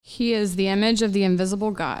He is the image of the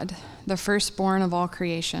invisible God, the firstborn of all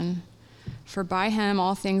creation. For by him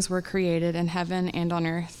all things were created in heaven and on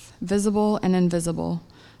earth, visible and invisible,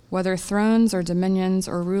 whether thrones or dominions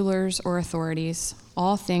or rulers or authorities,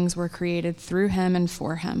 all things were created through him and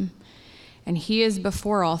for him. And he is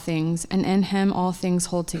before all things, and in him all things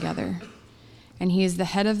hold together. And he is the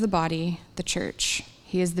head of the body, the church.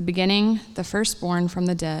 He is the beginning, the firstborn from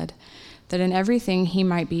the dead, that in everything he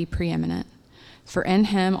might be preeminent. For in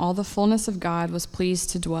him all the fullness of God was pleased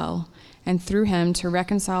to dwell, and through him to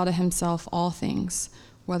reconcile to himself all things,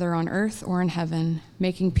 whether on earth or in heaven,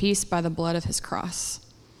 making peace by the blood of his cross.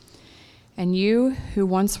 And you, who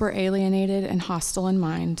once were alienated and hostile in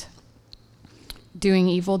mind, doing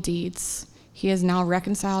evil deeds, he is now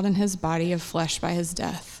reconciled in his body of flesh by his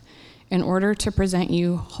death, in order to present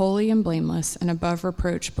you holy and blameless and above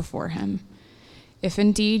reproach before him. If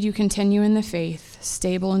indeed you continue in the faith,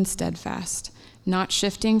 stable and steadfast, not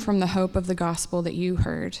shifting from the hope of the gospel that you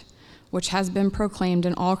heard, which has been proclaimed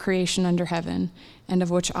in all creation under heaven, and of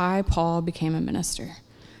which I, Paul, became a minister.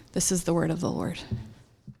 This is the word of the Lord.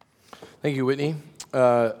 Thank you, Whitney.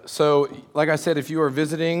 So, like I said, if you are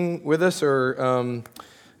visiting with us or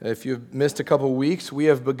if you've missed a couple weeks, we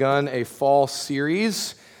have begun a fall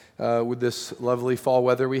series with this lovely fall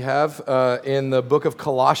weather we have in the book of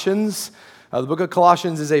Colossians. The book of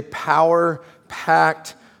Colossians is a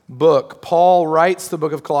power-packed book. Paul writes the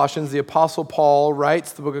book of Colossians, the Apostle Paul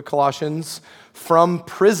writes the book of Colossians from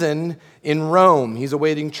prison in Rome. He's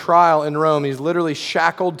awaiting trial in Rome. He's literally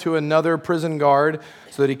shackled to another prison guard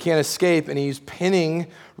so that he can't escape, and he's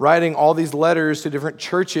writing all these letters to different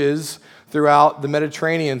churches throughout the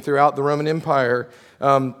Mediterranean, throughout the Roman Empire.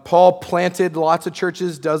 Paul planted lots of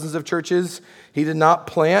churches, dozens of churches. He did not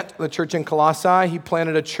plant the church in Colossae. He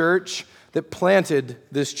planted a church that planted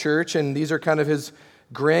this church, and these are kind of his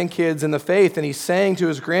grandkids in the faith, and he's saying to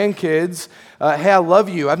his grandkids, hey, I love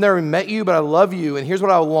you. I've never met you, but I love you, and here's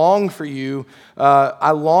what I long for you.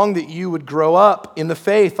 I long that you would grow up in the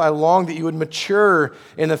faith. I long that you would mature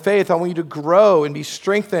in the faith. I want you to grow and be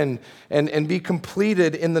strengthened and be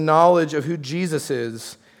completed in the knowledge of who Jesus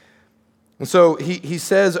is. And so he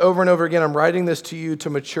says over and over again, I'm writing this to you to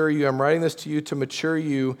mature you. I'm writing this to you to mature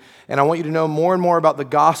you. And I want you to know more and more about the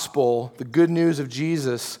gospel, the good news of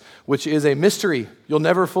Jesus, which is a mystery. You'll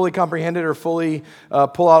never fully comprehend it or fully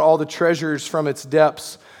pull out all the treasures from its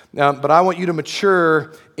depths. But I want you to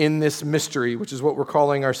mature in this mystery, which is what we're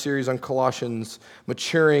calling our series on Colossians,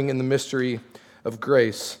 maturing in the mystery of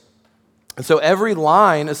grace. And so every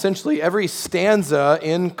line, essentially, every stanza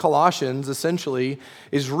in Colossians, essentially,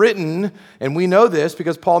 is written, and we know this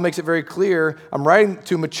because Paul makes it very clear, I'm writing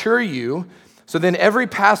to mature you. So then every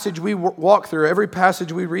passage we walk through, every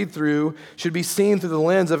passage we read through should be seen through the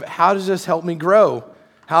lens of how does this help me grow?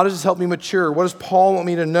 How does this help me mature? What does Paul want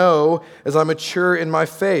me to know as I mature in my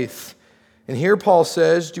faith? And here Paul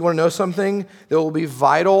says, do you want to know something that will be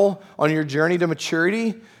vital on your journey to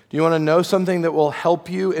maturity? Do you want to know something that will help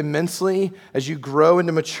you immensely as you grow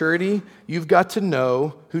into maturity? You've got to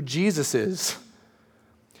know who Jesus is.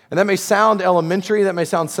 And that may sound elementary, that may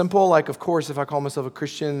sound simple, like, of course, if I call myself a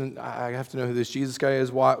Christian, I have to know who this Jesus guy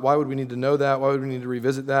is. Why would we need to know that? Why would we need to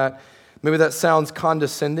revisit that? Maybe that sounds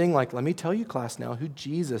condescending, like, let me tell you, class, now who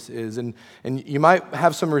Jesus is. And you might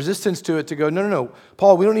have some resistance to it to go, no,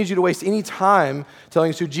 Paul, we don't need you to waste any time telling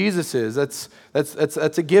us who Jesus is.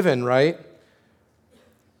 That's a given, right?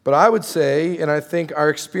 But I would say, and I think our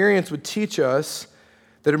experience would teach us,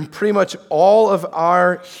 that in pretty much all of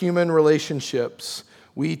our human relationships,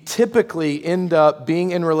 we typically end up being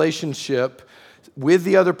in relationship with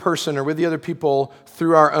the other person or with the other people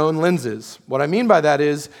through our own lenses. What I mean by that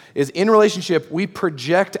is in relationship, we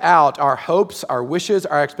project out our hopes, our wishes,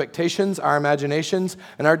 our expectations, our imaginations,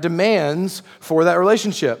 and our demands for that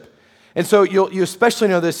relationship. And so you especially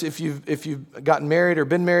know this if you've gotten married or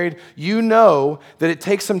been married. You know that it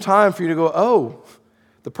takes some time for you to go, oh,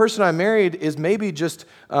 the person I married is maybe just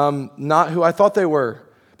not who I thought they were.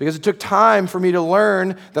 Because it took time for me to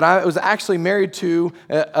learn that I was actually married to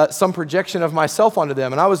some projection of myself onto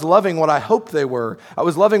them. And I was loving what I hoped they were. I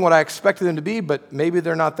was loving what I expected them to be, but maybe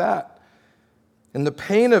they're not that. And the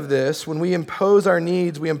pain of this, when we impose our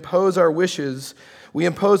needs, we impose our wishes, we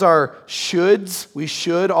impose our shoulds, we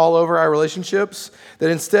should all over our relationships, that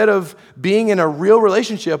instead of being in a real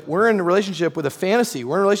relationship, we're in a relationship with a fantasy.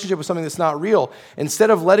 We're in a relationship with something that's not real. Instead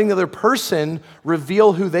of letting the other person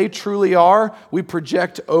reveal who they truly are, we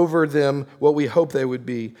project over them what we hope they would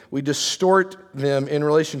be. We distort them in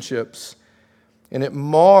relationships, and it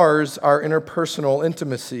mars our interpersonal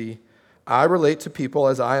intimacy. I relate to people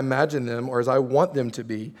as I imagine them or as I want them to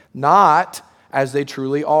be, not as they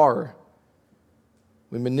truly are.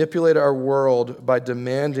 We manipulate our world by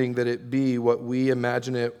demanding that it be what we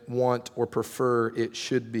imagine it, want, or prefer it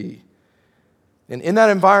should be. And in that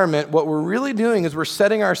environment, what we're really doing is we're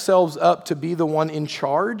setting ourselves up to be the one in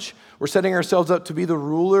charge. We're setting ourselves up to be the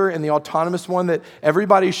ruler and the autonomous one that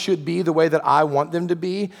everybody should be the way that I want them to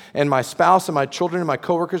be. And my spouse and my children and my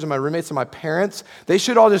coworkers and my roommates and my parents, they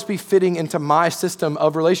should all just be fitting into my system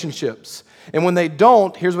of relationships. And when they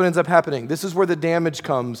don't, here's what ends up happening. This is where the damage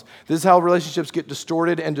comes. This is how relationships get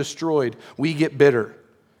distorted and destroyed. We get bitter.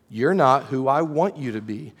 You're not who I want you to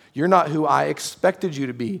be. You're not who I expected you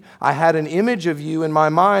to be. I had an image of you in my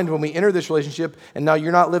mind when we entered this relationship, and now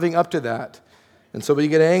you're not living up to that. And so we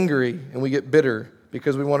get angry and we get bitter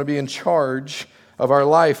because we want to be in charge of our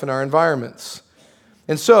life and our environments.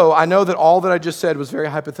 And so I know that all that I just said was very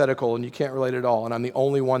hypothetical and you can't relate at all, and I'm the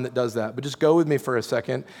only one that does that. But just go with me for a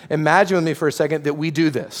second. Imagine with me for a second that we do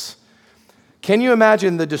this. Can you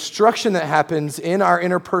imagine the destruction that happens in our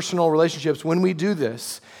interpersonal relationships when we do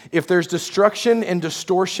this? If there's destruction and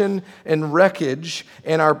distortion and wreckage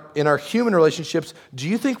in our human relationships, do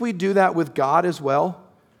you think we do that with God as well?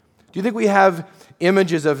 Do you think we have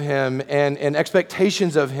images of Him and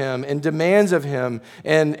expectations of Him and demands of Him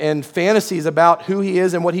and fantasies about who He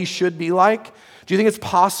is and what He should be like? Do you think it's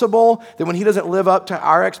possible that when He doesn't live up to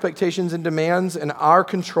our expectations and demands and our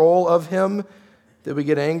control of Him, that we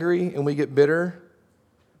get angry and we get bitter?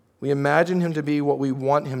 We imagine Him to be what we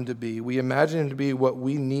want Him to be. We imagine Him to be what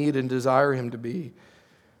we need and desire Him to be.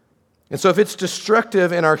 And so if it's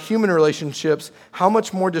destructive in our human relationships, how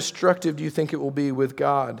much more destructive do you think it will be with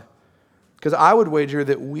God? Because I would wager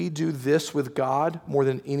that we do this with God more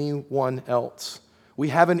than anyone else. We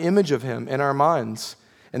have an image of Him in our minds,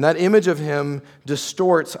 and that image of Him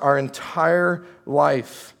distorts our entire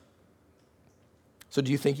life. So do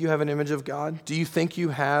you think you have an image of God? Do you think you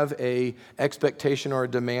have an expectation or a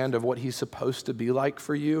demand of what He's supposed to be like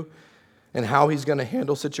for you and how He's going to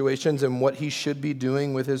handle situations and what He should be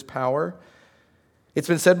doing with His power? It's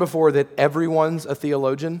been said before that everyone's a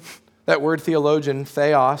theologian. That word theologian,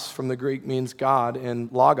 theos, from the Greek means God, and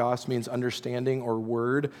logos means understanding or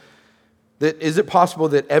word. Is it possible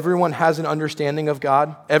that everyone has an understanding of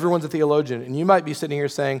God? Everyone's a theologian. And you might be sitting here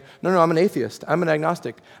saying, no, I'm an atheist. I'm an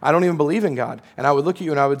agnostic. I don't even believe in God. And I would look at you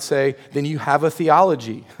and I would say, then you have a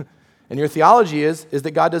theology. And your theology is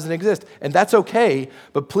that God doesn't exist. And that's okay,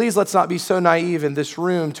 but please let's not be so naive in this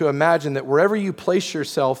room to imagine that wherever you place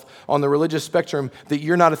yourself on the religious spectrum, that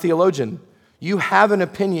you're not a theologian. You have an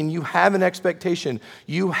opinion, you have an expectation,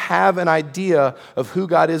 you have an idea of who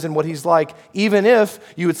God is and what He's like, even if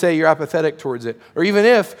you would say you're apathetic towards it, or even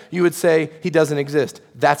if you would say He doesn't exist.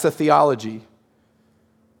 That's a theology.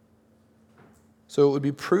 So it would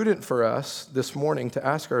be prudent for us this morning to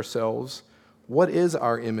ask ourselves, what is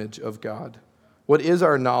our image of God? What is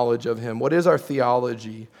our knowledge of Him? What is our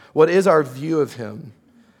theology? What is our view of Him?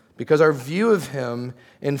 Because our view of Him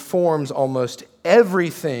informs almost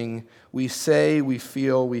everything we say, we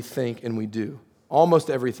feel, we think, and we do. Almost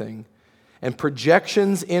everything. And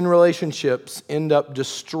projections in relationships end up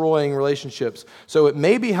destroying relationships. So it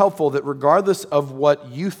may be helpful that regardless of what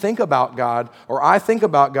you think about God or I think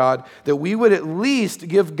about God, that we would at least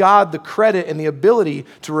give God the credit and the ability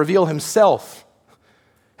to reveal Himself.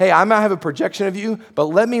 Hey, I might have a projection of you, but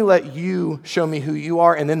let you show me who you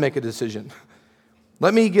are and then make a decision.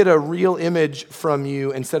 Let me get a real image from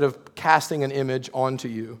you instead of casting an image onto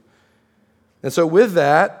you. And so with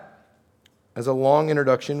that, as a long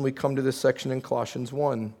introduction, we come to this section in Colossians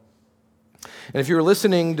 1. And if you're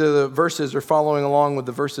listening to the verses or following along with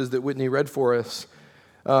the verses that Whitney read for us,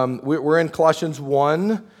 we're in Colossians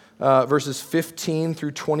 1, verses 15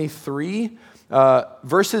 through 23.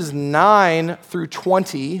 Verses 9 through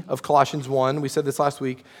 20 of Colossians 1, we said this last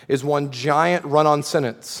week, is one giant run-on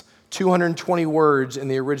sentence, 220 words in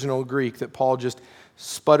the original Greek that Paul just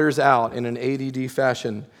sputters out in an ADD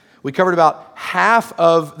fashion. We covered about half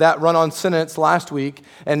of that run-on sentence last week,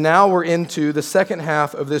 and now we're into the second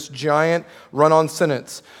half of this giant run-on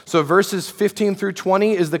sentence. So verses 15 through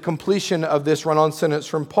 20 is the completion of this run-on sentence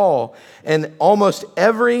from Paul, and almost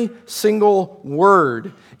every single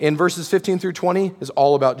word in verses 15 through 20 is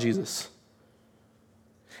all about Jesus.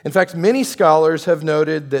 In fact, many scholars have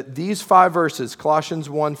noted that these 5 verses,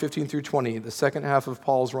 Colossians 1, 15 through 20, the second half of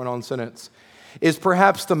Paul's run-on sentence, is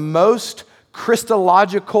perhaps the most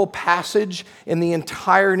Christological passage in the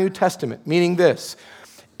entire New Testament, meaning this: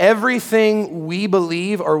 everything we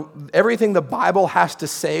believe or everything the Bible has to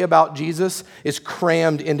say about Jesus is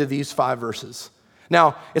crammed into these 5 verses.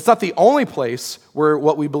 Now, it's not the only place where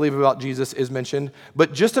what we believe about Jesus is mentioned,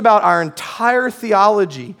 but just about our entire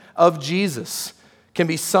theology of Jesus can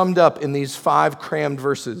be summed up in these 5 crammed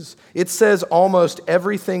verses. It says almost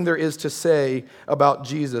everything there is to say about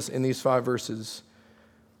Jesus in these 5 verses.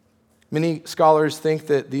 Many scholars think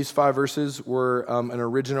that these 5 verses were an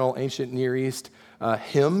original ancient Near East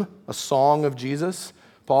hymn, a song of Jesus.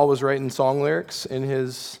 Paul was writing song lyrics in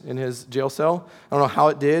his jail cell. I don't know how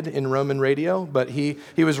it did in Roman radio, but he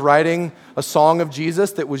was writing a song of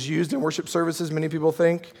Jesus that was used in worship services, many people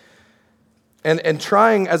think. And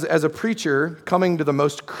trying, as a preacher, coming to the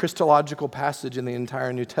most Christological passage in the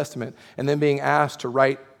entire New Testament, and then being asked to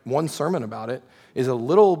write one sermon about it is a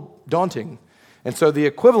little daunting. And so the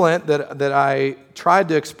equivalent that I tried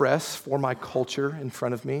to express for my culture in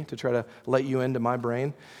front of me, to try to let you into my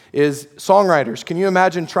brain, is songwriters. Can you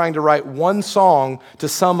imagine trying to write one song to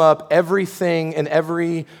sum up everything and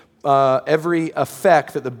every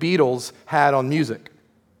effect that the Beatles had on music?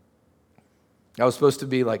 I was supposed to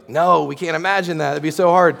be like, no, we can't imagine that. It'd be so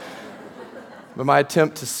hard. But my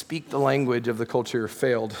attempt to speak the language of the culture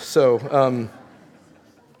failed. So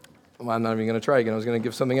I'm not even going to try again. I was going to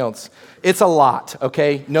give something else. It's a lot,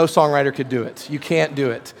 okay? No songwriter could do it. You can't do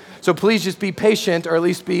it. So please just be patient, or at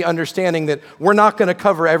least be understanding that we're not going to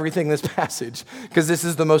cover everything in this passage, because this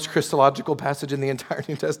is the most Christological passage in the entire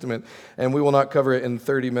New Testament, and we will not cover it in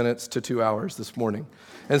 30 minutes to 2 hours this morning.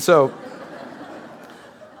 And so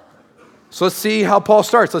let's see how Paul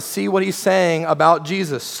starts. Let's see what he's saying about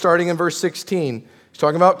Jesus, starting in verse 16. He's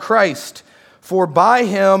talking about Christ. For by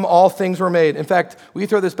him all things were made. In fact, will you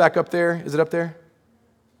throw this back up there? Is it up there?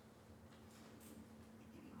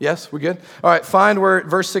 Yes, we're good? All right, find where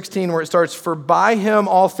verse 16 where it starts. For by him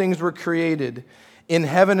all things were created, in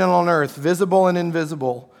heaven and on earth, visible and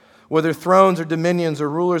invisible, whether thrones or dominions or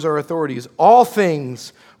rulers or authorities. All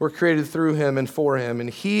things were created through him and for him, and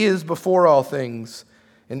he is before all things,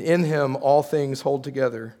 and in him all things hold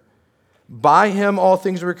together. By him all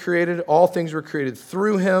things were created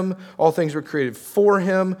through him, all things were created for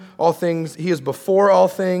him, all things, he is before all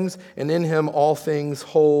things, and in him all things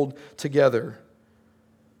hold together.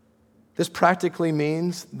 This practically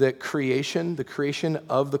means that the creation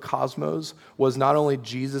of the cosmos, was not only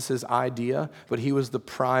Jesus' idea, but he was the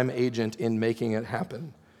prime agent in making it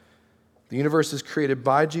happen. The universe is created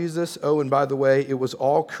by Jesus. Oh, and by the way, it was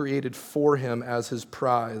all created for him as his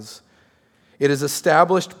prize. It is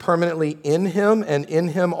established permanently in him, and in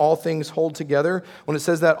him all things hold together. When it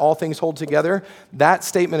says that all things hold together, that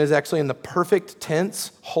statement is actually in the perfect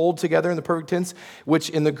tense, hold together in the perfect tense,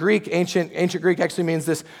 which in the Greek, ancient Greek actually means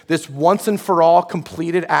this once and for all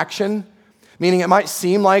completed action, meaning it might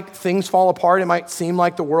seem like things fall apart, it might seem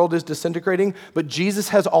like the world is disintegrating, but Jesus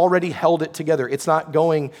has already held it together. It's not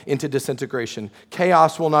going into disintegration.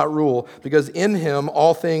 Chaos will not rule, because in him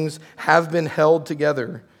all things have been held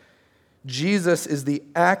together. Jesus is the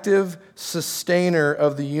active sustainer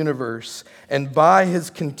of the universe, and by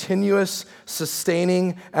his continuous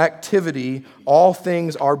sustaining activity, all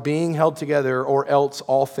things are being held together, or else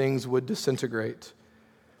all things would disintegrate.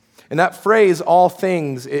 And that phrase, all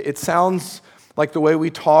things, it sounds like the way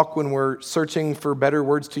we talk when we're searching for better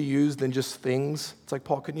words to use than just things. It's like,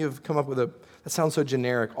 Paul, couldn't you have come up with that sounds so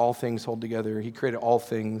generic, all things hold together. He created all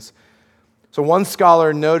things. So one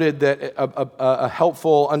scholar noted that a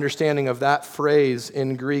helpful understanding of that phrase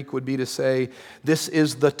in Greek would be to say, this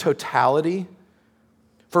is the totality.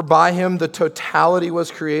 For by him the totality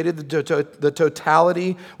was created. The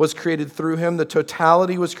totality was created through him. The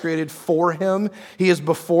totality was created for him. He is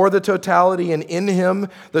before the totality, and in him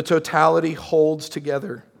the totality holds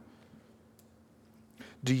together.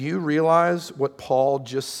 Do you realize what Paul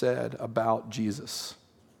just said about Jesus?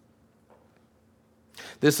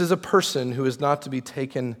 This is a person who is not to be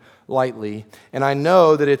taken lightly. And I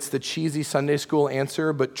know that it's the cheesy Sunday school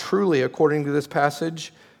answer, but truly, according to this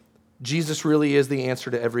passage, Jesus really is the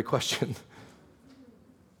answer to every question.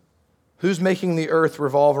 Who's making the earth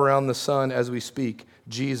revolve around the sun as we speak?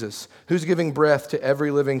 Jesus. Who's giving breath to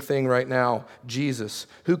every living thing right now? Jesus.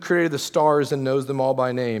 Who created the stars and knows them all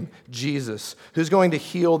by name? Jesus. Who's going to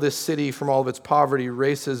heal this city from all of its poverty,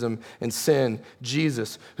 racism, and sin?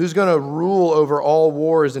 Jesus. Who's going to rule over all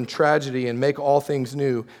wars and tragedy and make all things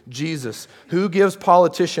new? Jesus. Who gives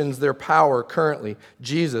politicians their power currently?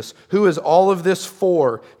 Jesus. Who is all of this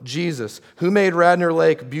for? Jesus. Who made Radnor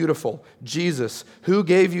Lake beautiful? Jesus. Who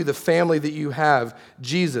gave you the family that you have?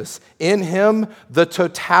 Jesus. In him, the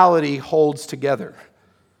totality holds together.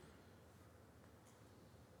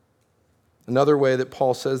 Another way that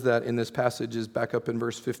Paul says that in this passage is back up in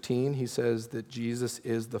verse 15. He says that Jesus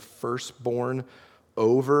is the firstborn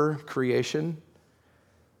over creation.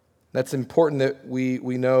 That's important that we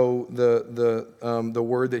know the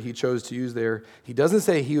word that he chose to use there. He doesn't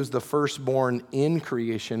say he was the firstborn in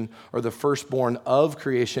creation or the firstborn of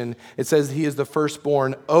creation. It says he is the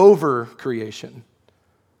firstborn over creation.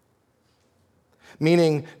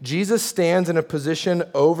 Meaning, Jesus stands in a position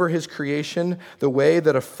over his creation the way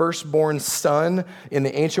that a firstborn son in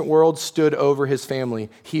the ancient world stood over his family.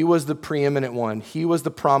 He was the preeminent one. He was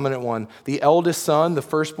the prominent one. The eldest son, the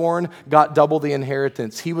firstborn, got double the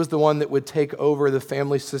inheritance. He was the one that would take over the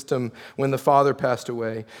family system when the father passed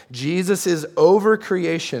away. Jesus is over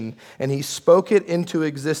creation, and he spoke it into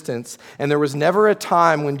existence. And there was never a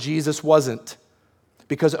time when Jesus wasn't.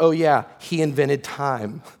 Because, oh yeah, he invented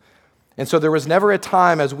time. And so there was never a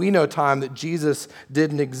time, as we know time, that Jesus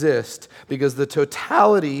didn't exist because the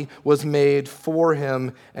totality was made for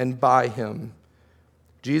him and by him.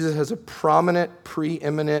 Jesus has a prominent,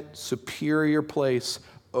 preeminent, superior place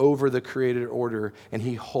over the created order, and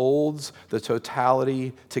he holds the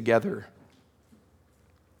totality together.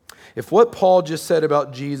 If what Paul just said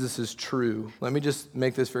about Jesus is true, let me just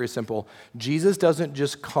make this very simple. Jesus doesn't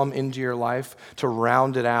just come into your life to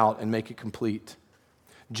round it out and make it complete.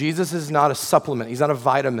 Jesus is not a supplement. He's not a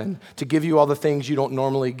vitamin to give you all the things you don't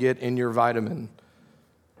normally get in your vitamin.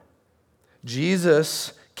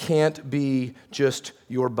 Jesus can't be just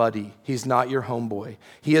your buddy. He's not your homeboy.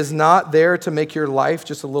 He is not there to make your life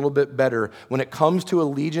just a little bit better. When it comes to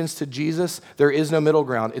allegiance to Jesus, there is no middle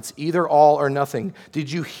ground. It's either all or nothing. Did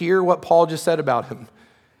you hear what Paul just said about him?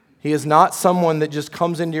 He is not someone that just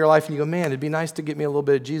comes into your life and you go, man, it'd be nice to get me a little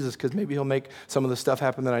bit of Jesus because maybe he'll make some of the stuff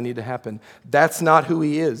happen that I need to happen. That's not who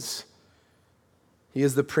he is. He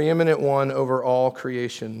is the preeminent one over all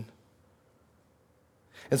creation.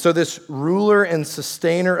 And so this ruler and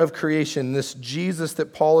sustainer of creation, this Jesus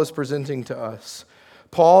that Paul is presenting to us,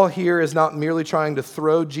 Paul here is not merely trying to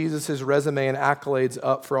throw Jesus' resume and accolades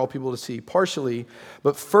up for all people to see, partially,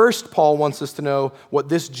 but first Paul wants us to know what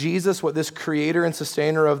this Jesus, what this creator and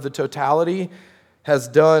sustainer of the totality has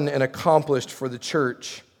done and accomplished for the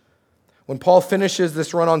church. When Paul finishes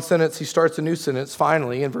this run-on sentence, he starts a new sentence,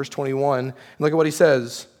 finally, in verse 21. And look at what he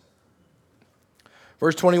says.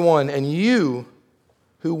 Verse 21, and you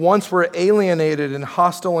who once were alienated and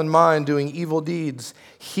hostile in mind, doing evil deeds,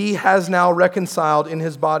 he has now reconciled in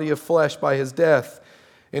his body of flesh by his death,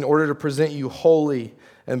 in order to present you holy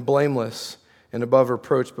and blameless and above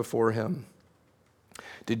reproach before him.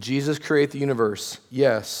 Did Jesus create the universe?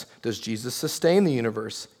 Yes. Does Jesus sustain the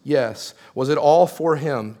universe? Yes. Was it all for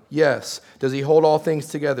him? Yes. Does he hold all things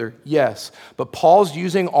together? Yes. But Paul's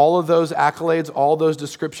using all of those accolades, all those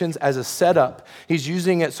descriptions as a setup. He's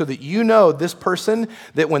using it so that you know this person,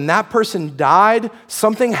 that when that person died,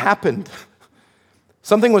 something happened.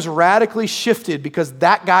 Something was radically shifted because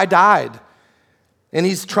that guy died. And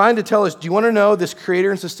he's trying to tell us, do you want to know this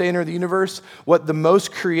creator and sustainer of the universe, what the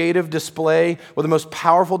most creative display, what the most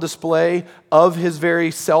powerful display of his very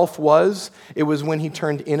self was? It was when he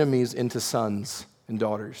turned enemies into sons and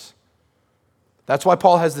daughters. That's why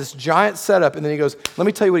Paul has this giant setup, and then he goes, let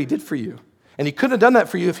me tell you what he did for you. And he couldn't have done that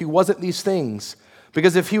for you if he wasn't these things.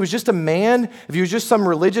 Because if he was just a man, if he was just some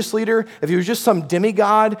religious leader, if he was just some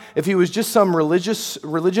demigod, if he was just some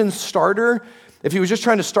religion starter, if he was just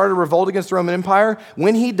trying to start a revolt against the Roman Empire,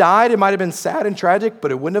 when he died, it might have been sad and tragic, but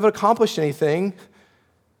it wouldn't have accomplished anything.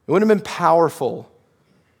 It wouldn't have been powerful.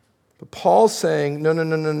 But Paul's saying,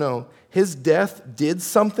 no. His death did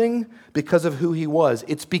something because of who he was.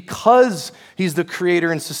 It's because he's the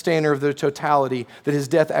creator and sustainer of the totality that his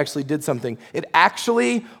death actually did something. It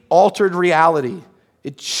actually altered reality.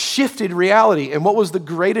 It shifted reality. And what was the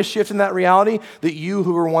greatest shift in that reality? That you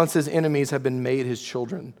who were once his enemies have been made his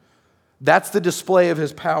children. That's the display of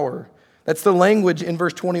his power. That's the language in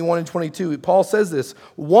verse 21 and 22. Paul says this,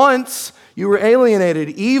 once you were alienated,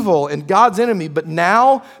 evil, and God's enemy, but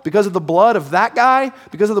now, because of the blood of that guy,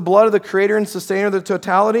 because of the blood of the creator and sustainer of the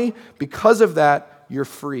totality, because of that, you're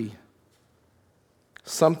free.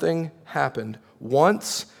 Something happened.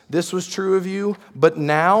 Once, this was true of you, but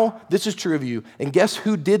now, this is true of you. And guess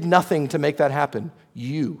who did nothing to make that happen?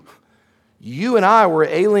 You. You and I were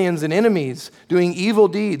aliens and enemies doing evil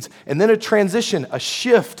deeds. And then a transition, a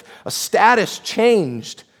shift, a status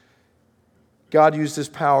changed. God used his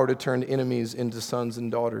power to turn enemies into sons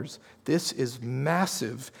and daughters. This is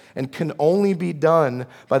massive and can only be done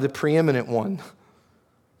by the preeminent one.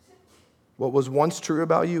 What was once true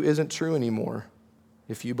about you isn't true anymore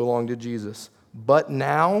if you belong to Jesus. But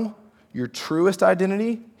now, your truest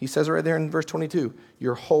identity, he says it right there in verse 22,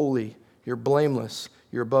 you're holy, you're blameless,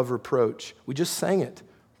 you're above reproach. We just sang it.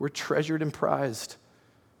 We're treasured and prized.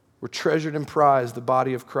 We're treasured and prized, the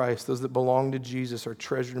body of Christ. Those that belong to Jesus are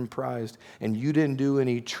treasured and prized. And you didn't do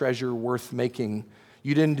any treasure worth making.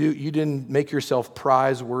 You didn't make yourself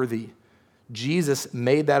prize worthy. Jesus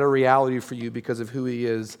made that a reality for you because of who he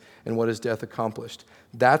is and what his death accomplished.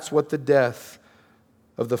 That's what the death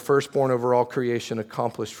of the firstborn over all creation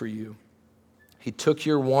accomplished for you. He took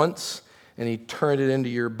your once and he turned it into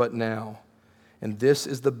your but now. And this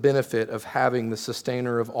is the benefit of having the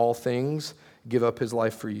sustainer of all things give up his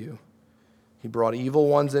life for you. He brought evil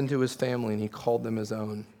ones into his family and he called them his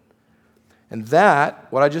own. And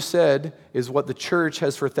that, what I just said, is what the church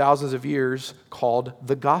has for thousands of years called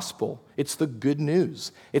the gospel. It's the good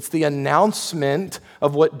news. It's the announcement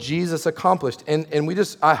of what Jesus accomplished. And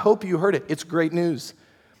I hope you heard it. It's great news.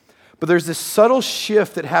 But there's this subtle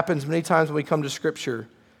shift that happens many times when we come to Scripture.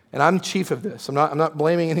 And I'm chief of this. I'm not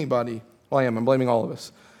blaming anybody. Well, I am. I'm blaming all of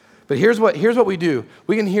us. But here's what we do.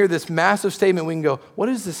 We can hear this massive statement. We can go, what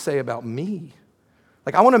does this say about me?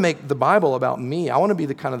 Like, I want to make the Bible about me. I want to be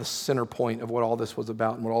the kind of the center point of what all this was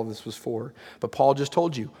about and what all this was for. But Paul just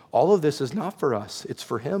told you, all of this is not for us. It's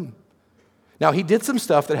for him. Now, he did some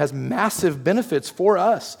stuff that has massive benefits for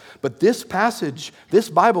us. But this passage, this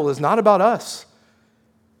Bible is not about us.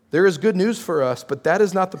 There is good news for us, but that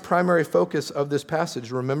is not the primary focus of this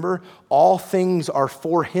passage. Remember, all things are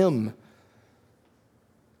for him.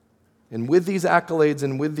 And with these accolades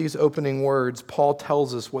and with these opening words, Paul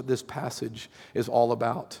tells us what this passage is all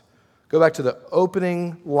about. Go back to the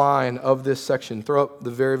opening line of this section. Throw up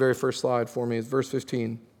the very, very first slide for me. It's verse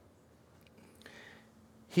 15.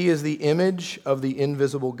 He is the image of the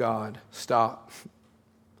invisible God. Stop.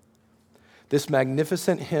 This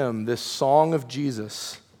magnificent hymn, this song of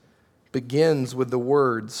Jesus, begins with the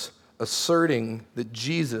words asserting that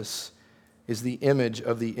Jesus is the image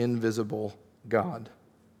of the invisible God.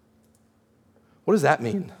 What does that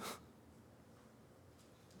mean?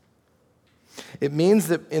 It means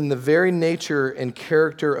that in the very nature and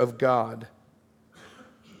character of God,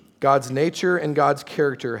 God's nature and God's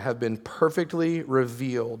character have been perfectly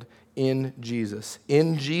revealed in Jesus.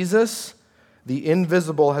 In Jesus, the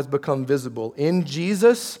invisible has become visible. In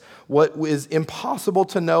Jesus, what is impossible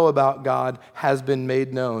to know about God has been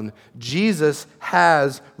made known. Jesus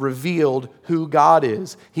has revealed who God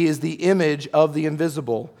is. He is the image of the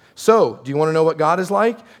invisible. So, do you want to know what God is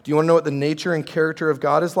like? Do you want to know what the nature and character of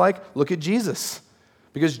God is like? Look at Jesus.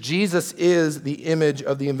 Because Jesus is the image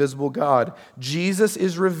of the invisible God. Jesus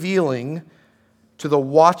is revealing to the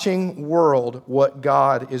watching world what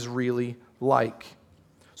God is really like.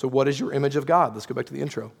 So what is your image of God? Let's go back to the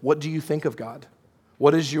intro. What do you think of God?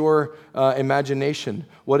 What is your imagination?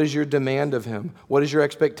 What is your demand of him? What is your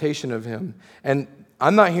expectation of him? And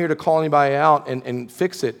I'm not here to call anybody out and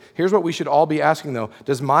fix it. Here's what we should all be asking, though.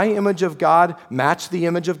 Does my image of God match the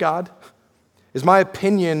image of God? Is my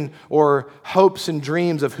opinion or hopes and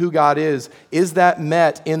dreams of who God is that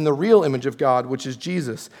met in the real image of God, which is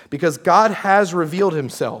Jesus? Because God has revealed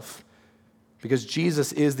himself. Because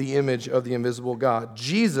Jesus is the image of the invisible God.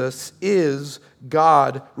 Jesus is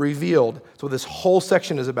God revealed. That's what this whole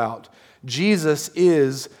section is about. Jesus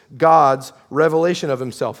is God's revelation of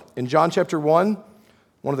himself. In John chapter 1,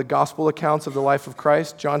 one of the gospel accounts of the life of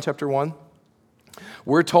Christ, John chapter 1,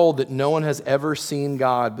 we're told that no one has ever seen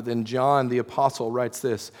God, but then John the apostle writes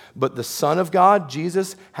this, but the Son of God,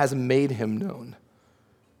 Jesus, has made him known.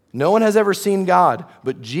 No one has ever seen God,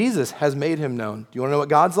 but Jesus has made him known. Do you want to know what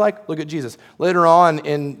God's like? Look at Jesus. Later on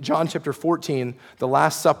in John chapter 14, the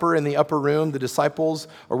Last Supper in the upper room, the disciples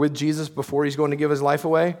are with Jesus before he's going to give his life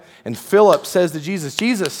away. And Philip says to Jesus,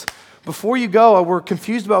 Jesus, before you go, we're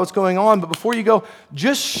confused about what's going on, but before you go,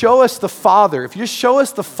 just show us the Father. If you just show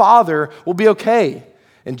us the Father, we'll be okay.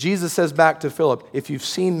 And Jesus says back to Philip, if you've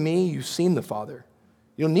seen me, you've seen the Father.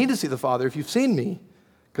 You don't need to see the Father if you've seen me,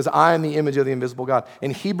 because I am the image of the invisible God.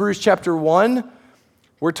 In Hebrews chapter 1,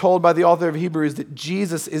 we're told by the author of Hebrews that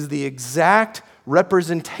Jesus is the exact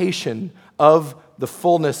representation of the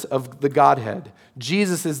fullness of the Godhead.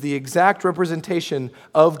 Jesus is the exact representation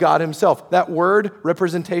of God himself. That word,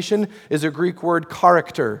 representation, is a Greek word,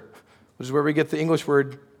 character, which is where we get the English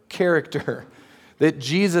word character. That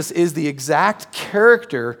Jesus is the exact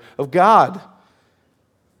character of God.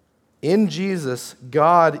 In Jesus,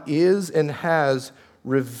 God is and has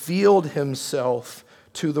revealed himself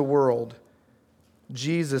to the world.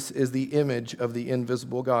 Jesus is the image of the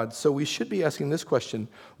invisible God. So we should be asking this question: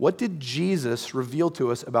 what did Jesus reveal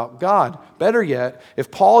to us about God? Better yet, if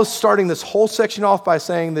Paul is starting this whole section off by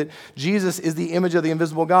saying that Jesus is the image of the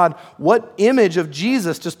invisible God, what image of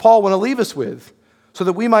Jesus does Paul want to leave us with so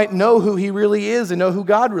that we might know who he really is and know who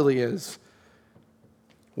God really is?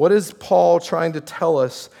 What is Paul trying to tell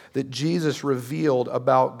us that Jesus revealed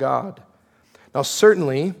about God? Now,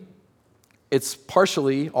 certainly, it's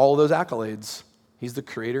partially all of those accolades. He's the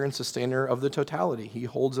creator and sustainer of the totality. He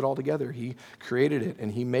holds it all together. He created it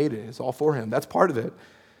and he made it. It's all for him. That's part of it.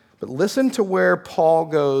 But listen to where Paul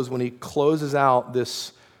goes when he closes out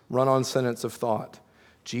this run-on sentence of thought.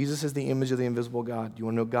 Jesus is the image of the invisible God. Do you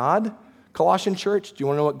want to know God? Colossian church, do you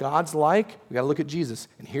want to know what God's like? We got to look at Jesus.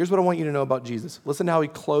 And here's what I want you to know about Jesus. Listen to how he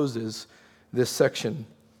closes this section.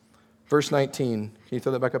 Verse 19. Can you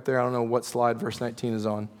throw that back up there? I don't know what slide verse 19 is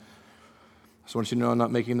on. I just want you to know I'm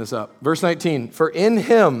not making this up. Verse 19. For in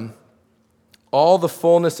him all the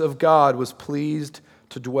fullness of God was pleased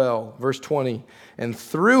to dwell. Verse 20. And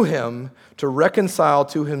through him to reconcile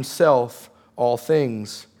to himself all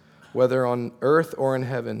things, whether on earth or in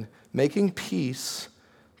heaven, making peace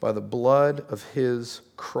by the blood of his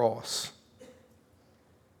cross.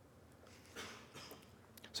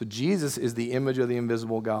 So Jesus is the image of the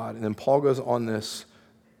invisible God. And then Paul goes on this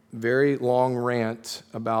very long rant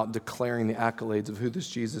about declaring the accolades of who this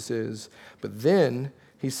Jesus is. But then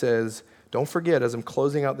he says, don't forget, as I'm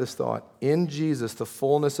closing out this thought, in Jesus the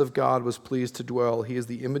fullness of God was pleased to dwell. He is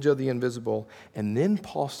the image of the invisible. And then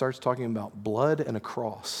Paul starts talking about blood and a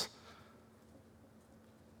cross.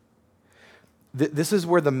 This is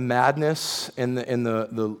where the madness and the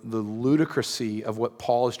ludicrousy of what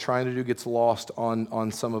Paul is trying to do gets lost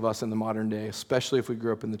on some of us in the modern day, especially if we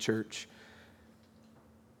grew up in the church.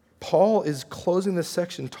 Paul is closing this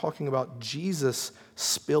section talking about Jesus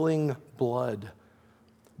spilling blood.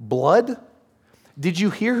 Blood? Did you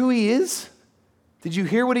hear who he is? Did you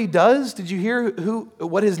hear what he does? Did you hear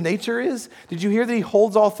what his nature is? Did you hear that he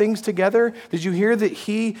holds all things together? Did you hear that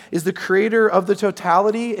he is the creator of the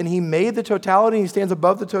totality and he made the totality and he stands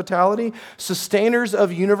above the totality? Sustainers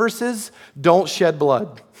of universes don't shed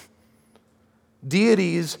blood.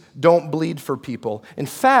 Deities don't bleed for people. In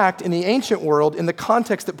fact, in the ancient world, in the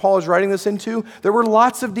context that Paul is writing this into, there were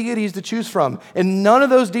lots of deities to choose from, and none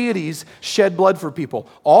of those deities shed blood for people.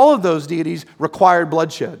 All of those deities required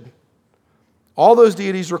bloodshed. All those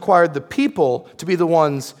deities required the people to be the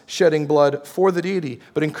ones shedding blood for the deity.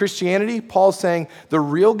 But in Christianity, Paul's saying the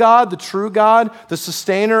real God, the true God, the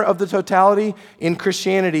sustainer of the totality, in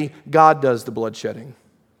Christianity, God does the bloodshedding.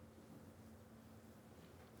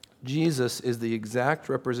 Jesus is the exact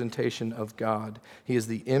representation of God. He is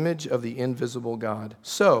the image of the invisible God.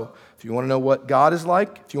 So, if you want to know what God is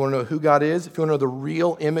like, if you want to know who God is, if you want to know the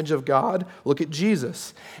real image of God, look at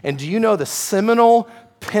Jesus. And do you know the seminal,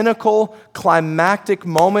 pinnacle, climactic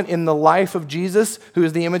moment in the life of Jesus, who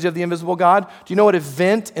is the image of the invisible God? Do you know what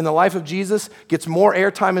event in the life of Jesus gets more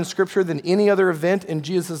airtime in Scripture than any other event in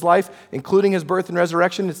Jesus' life, including his birth and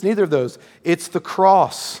resurrection? It's neither of those. It's the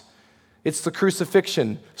cross. It's the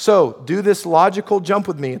crucifixion. So, do this logical jump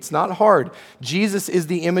with me. It's not hard. Jesus is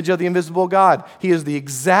the image of the invisible God. He is the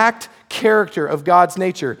exact character of God's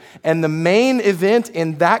nature. And the main event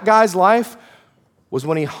in that guy's life was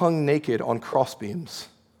when he hung naked on crossbeams.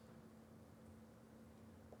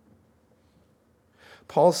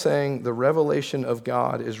 Paul's saying the revelation of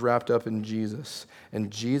God is wrapped up in Jesus,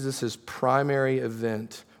 and Jesus' primary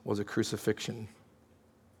event was a crucifixion.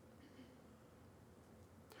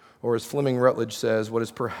 Or as Fleming Rutledge says, what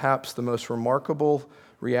is perhaps the most remarkable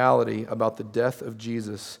reality about the death of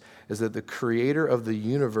Jesus is that the creator of the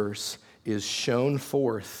universe is shown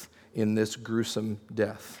forth in this gruesome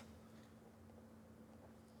death.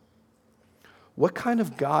 What kind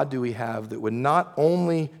of God do we have that would not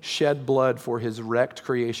only shed blood for his wrecked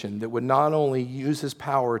creation, that would not only use his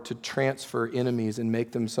power to transfer enemies and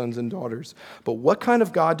make them sons and daughters, but what kind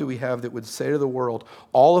of God do we have that would say to the world,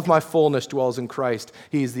 all of my fullness dwells in Christ.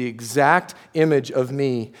 He is the exact image of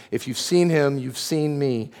me. If you've seen him, you've seen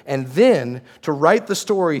me. And then to write the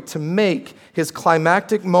story to make his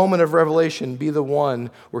climactic moment of revelation be the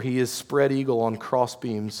one where he is spread eagle on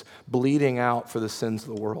crossbeams, bleeding out for the sins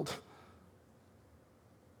of the world.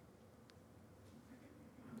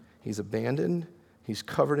 He's abandoned, he's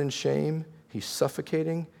covered in shame, he's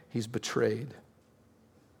suffocating, he's betrayed.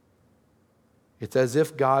 It's as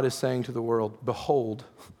if God is saying to the world, behold,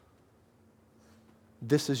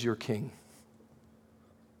 this is your king.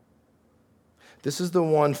 This is the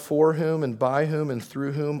one for whom and by whom and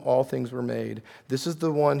through whom all things were made. This is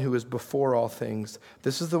the one who is before all things.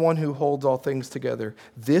 This is the one who holds all things together.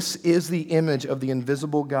 This is the image of the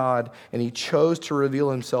invisible God, and he chose to reveal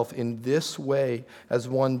himself in this way as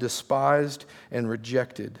one despised and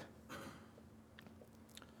rejected.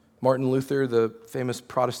 Martin Luther, the famous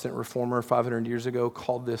Protestant reformer 500 years ago,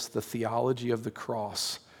 called this the theology of the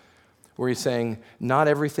cross, where he's saying, not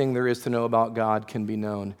everything there is to know about God can be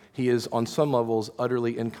known. He is, on some levels,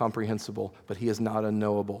 utterly incomprehensible, but he is not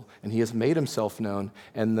unknowable. And he has made himself known.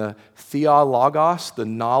 And the theologos, the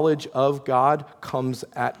knowledge of God, comes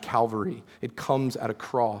at Calvary. It comes at a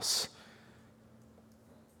cross,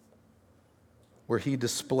 where he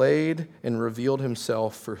displayed and revealed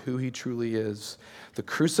himself for who he truly is. The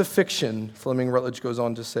crucifixion, Fleming Rutledge goes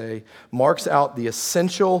on to say, marks out the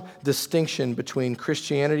essential distinction between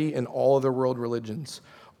Christianity and all other world religions.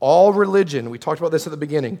 All religion, we talked about this at the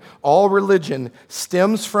beginning, all religion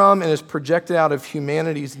stems from and is projected out of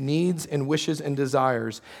humanity's needs and wishes and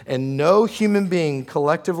desires. And no human being,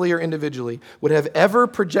 collectively or individually, would have ever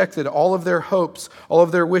projected all of their hopes, all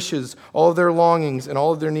of their wishes, all of their longings, and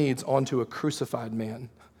all of their needs onto a crucified man.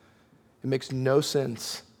 It makes no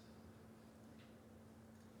sense.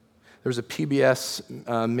 There was a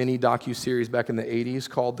PBS mini docu-series back in the 80s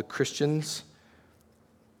called The Christians.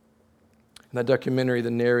 In that documentary,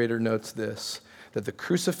 the narrator notes this, that the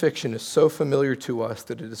crucifixion is so familiar to us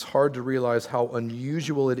that it is hard to realize how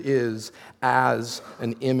unusual it is as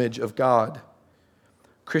an image of God.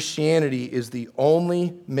 Christianity is the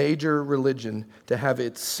only major religion to have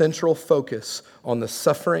its central focus on the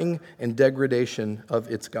suffering and degradation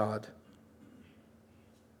of its God.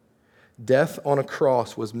 Death on a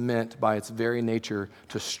cross was meant by its very nature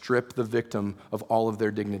to strip the victim of all of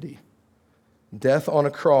their dignity. Death on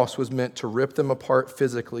a cross was meant to rip them apart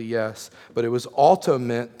physically, yes, but it was also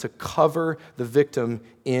meant to cover the victim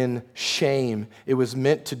in shame. It was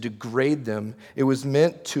meant to degrade them. It was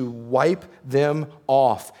meant to wipe them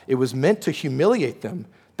off. It was meant to humiliate them.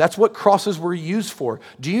 That's what crosses were used for.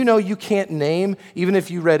 Do you know you can't name, even if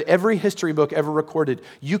you read every history book ever recorded,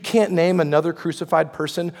 you can't name another crucified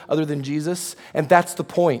person other than Jesus? And that's the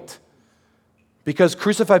point. Because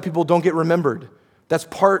crucified people don't get remembered. That's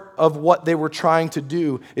part of what they were trying to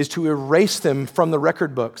do, is to erase them from the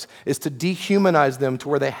record books, is to dehumanize them to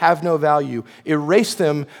where they have no value, erase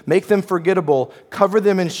them, make them forgettable, cover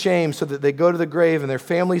them in shame so that they go to the grave and their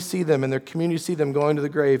families see them and their community see them going to the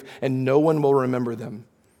grave and no one will remember them.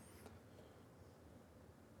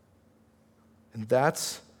 And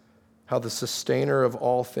that's how the sustainer of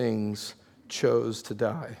all things chose to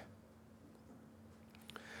die.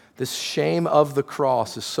 This shame of the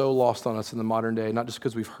cross is so lost on us in the modern day, not just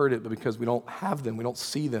because we've heard it, but because we don't have them, we don't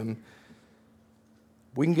see them.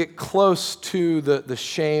 We can get close to the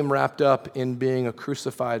shame wrapped up in being a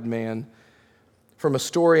crucified man from a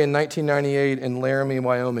story in 1998 in Laramie,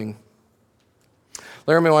 Wyoming.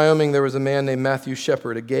 Laramie, Wyoming, there was a man named Matthew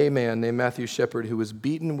Shepard, a gay man named Matthew Shepard, who was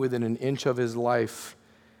beaten within an inch of his life,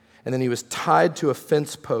 and then he was tied to a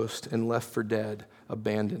fence post and left for dead,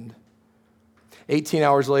 abandoned. 18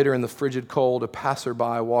 hours later in the frigid cold, a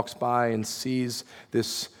passerby walks by and sees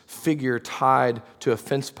this figure tied to a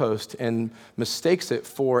fence post and mistakes it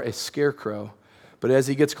for a scarecrow. But as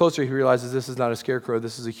he gets closer, he realizes this is not a scarecrow,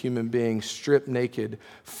 this is a human being, stripped naked,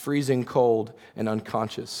 freezing cold, and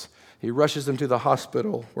unconscious. He rushes him to the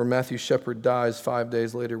hospital where Matthew Shepard dies 5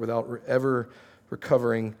 days later without ever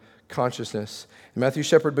recovering consciousness. And Matthew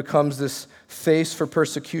Shepard becomes this face for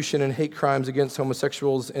persecution and hate crimes against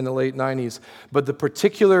homosexuals in the late 90s. But the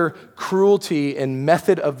particular cruelty and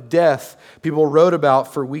method of death people wrote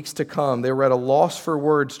about for weeks to come. They were at a loss for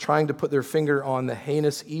words trying to put their finger on the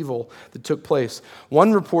heinous evil that took place.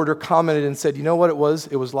 One reporter commented and said, you know what it was?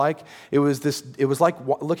 It was like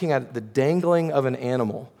looking at the dangling of an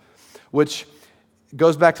animal, which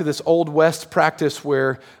goes back to this Old West practice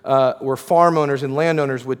where farm owners and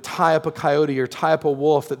landowners would tie up a coyote or tie up a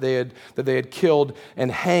wolf that they had killed and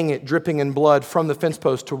hang it dripping in blood from the fence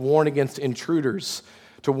post to warn against intruders,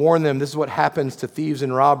 to warn them this is what happens to thieves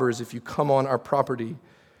and robbers if you come on our property.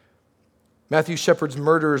 Matthew Shepard's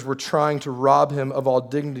murderers were trying to rob him of all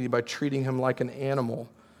dignity by treating him like an animal.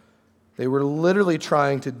 They were literally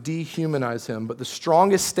trying to dehumanize him. But the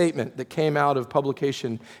strongest statement that came out of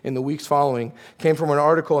publication in the weeks following came from an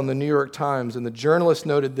article in the New York Times, and the journalist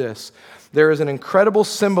noted this: there is an incredible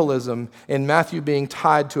symbolism in Matthew being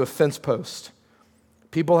tied to a fence post.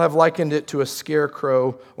 People have likened it to a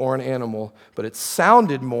scarecrow or an animal, but it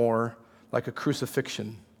sounded more like a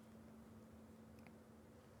crucifixion.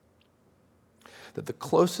 That the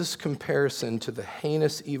closest comparison to the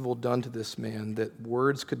heinous evil done to this man that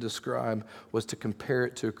words could describe was to compare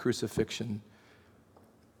it to a crucifixion.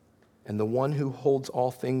 And the one who holds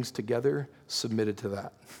all things together submitted to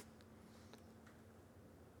that.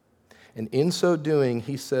 And in so doing,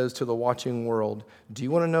 he says to the watching world, do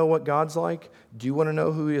you want to know what God's like? Do you want to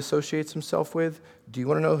know who he associates himself with? Do you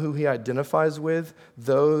want to know who he identifies with?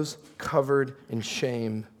 Those covered in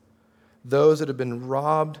shame. those that have been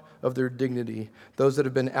robbed of their dignity, those that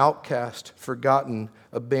have been outcast, forgotten,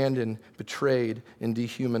 abandoned, betrayed, and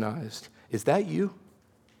dehumanized. Is that you?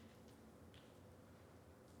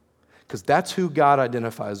 Because that's who God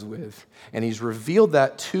identifies with. And he's revealed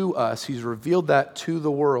that to us. He's revealed that to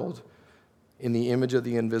the world in the image of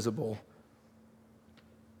the invisible.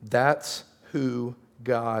 That's who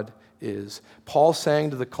God is. Paul saying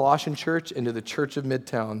to the Colossian church and to the church of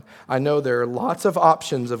Midtown, I know there are lots of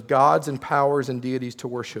options of gods and powers and deities to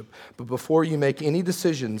worship, but before you make any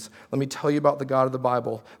decisions, let me tell you about the God of the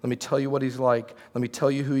Bible. Let me tell you what he's like. Let me tell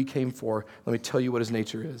you who he came for. Let me tell you what his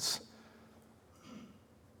nature is.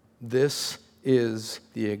 This is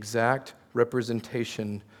the exact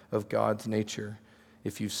representation of God's nature.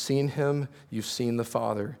 If you've seen him, you've seen the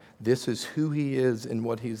Father. This is who he is and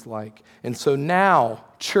what he's like. And so now,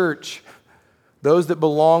 church, those that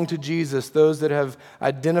belong to Jesus, those that have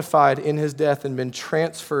identified in his death and been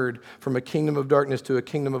transferred from a kingdom of darkness to a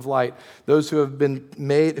kingdom of light, those who have been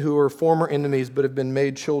made, who are former enemies but have been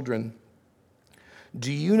made children,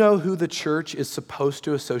 do you know who the church is supposed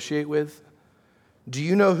to associate with? Do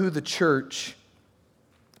you know who the church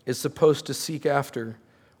is supposed to seek after,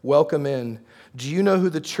 welcome in? Do you know who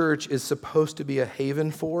the church is supposed to be a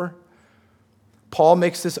haven for? Paul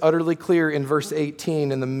makes this utterly clear in verse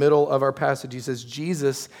 18 in the middle of our passage. He says,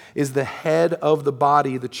 Jesus is the head of the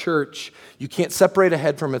body, the church. You can't separate a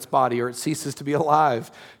head from its body or it ceases to be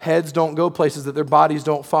alive. Heads don't go places that their bodies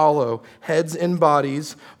don't follow. Heads and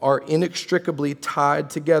bodies are inextricably tied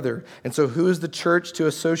together. And so who is the church to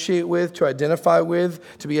associate with, to identify with,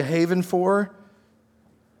 to be a haven for?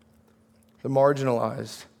 The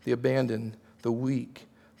marginalized, the abandoned, the weak,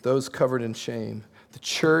 those covered in shame. The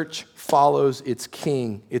church follows its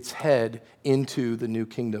king, its head, into the new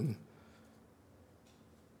kingdom.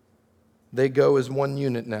 They go as one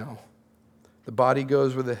unit now. The body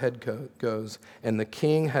goes where the head goes. And the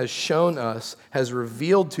king has shown us, has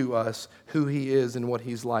revealed to us who he is and what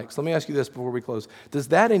he's like. So let me ask you this before we close. Does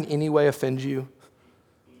that in any way offend you?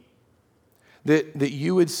 That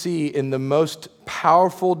you would see in the most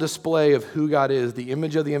powerful display of who God is, the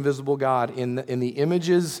image of the invisible God, in the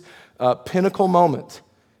image's pinnacle moment,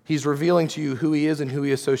 he's revealing to you who he is and who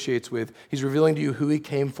he associates with. He's revealing to you who he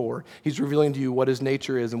came for. He's revealing to you what his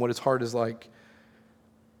nature is and what his heart is like.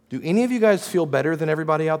 Do any of you guys feel better than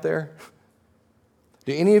everybody out there?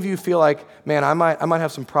 Do any of you feel like, man, I might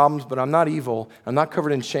have some problems, but I'm not evil, I'm not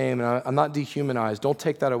covered in shame, and I'm not dehumanized. Don't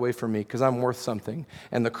take that away from me because I'm worth something.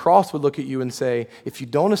 And the cross would look at you and say, if you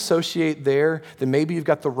don't associate there, then maybe you've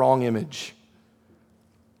got the wrong image.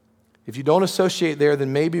 If you don't associate there,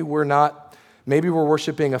 then maybe we're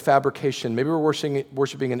worshiping a fabrication. Maybe we're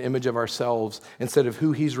worshiping an image of ourselves instead of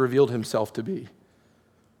who he's revealed himself to be.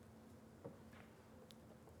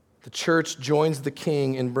 The church joins the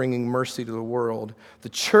king in bringing mercy to the world. The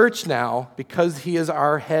church now, because he is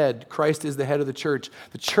our head, Christ is the head of the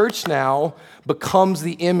church now becomes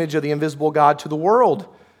the image of the invisible God to the world.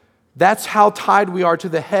 That's how tied we are to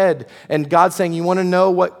the head. And God's saying, you want to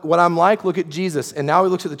know what I'm like? Look at Jesus. And now he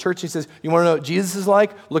looks at the church and he says, you want to know what Jesus is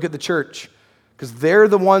like? Look at the church. Because they're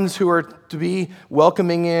the ones who are to be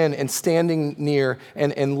welcoming in and standing near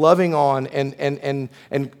and loving on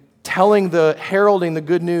and heralding the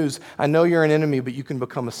good news. I know you're an enemy, but you can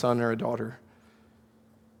become a son or a daughter.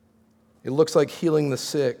 It looks like healing the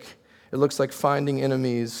sick. It looks like finding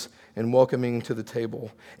enemies and welcoming to the table.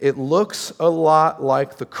 It looks a lot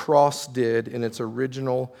like the cross did in its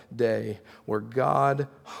original day, where God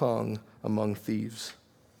hung among thieves.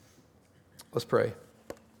 Let's pray.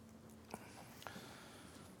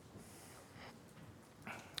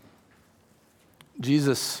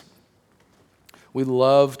 Jesus, we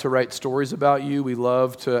love to write stories about you. We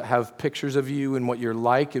love to have pictures of you and what you're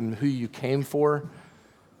like and who you came for.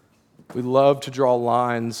 We love to draw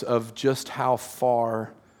lines of just how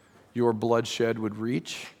far your bloodshed would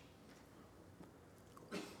reach.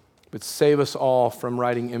 But save us all from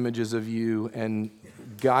writing images of you and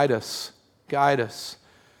guide us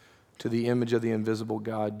to the image of the invisible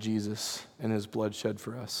God, Jesus, and his bloodshed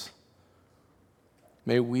for us.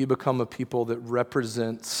 May we become a people that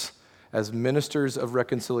represents as ministers of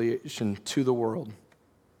reconciliation to the world.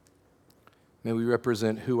 May we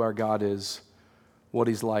represent who our God is, what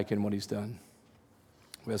he's like, and what he's done.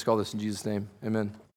 We ask all this in Jesus' name. Amen.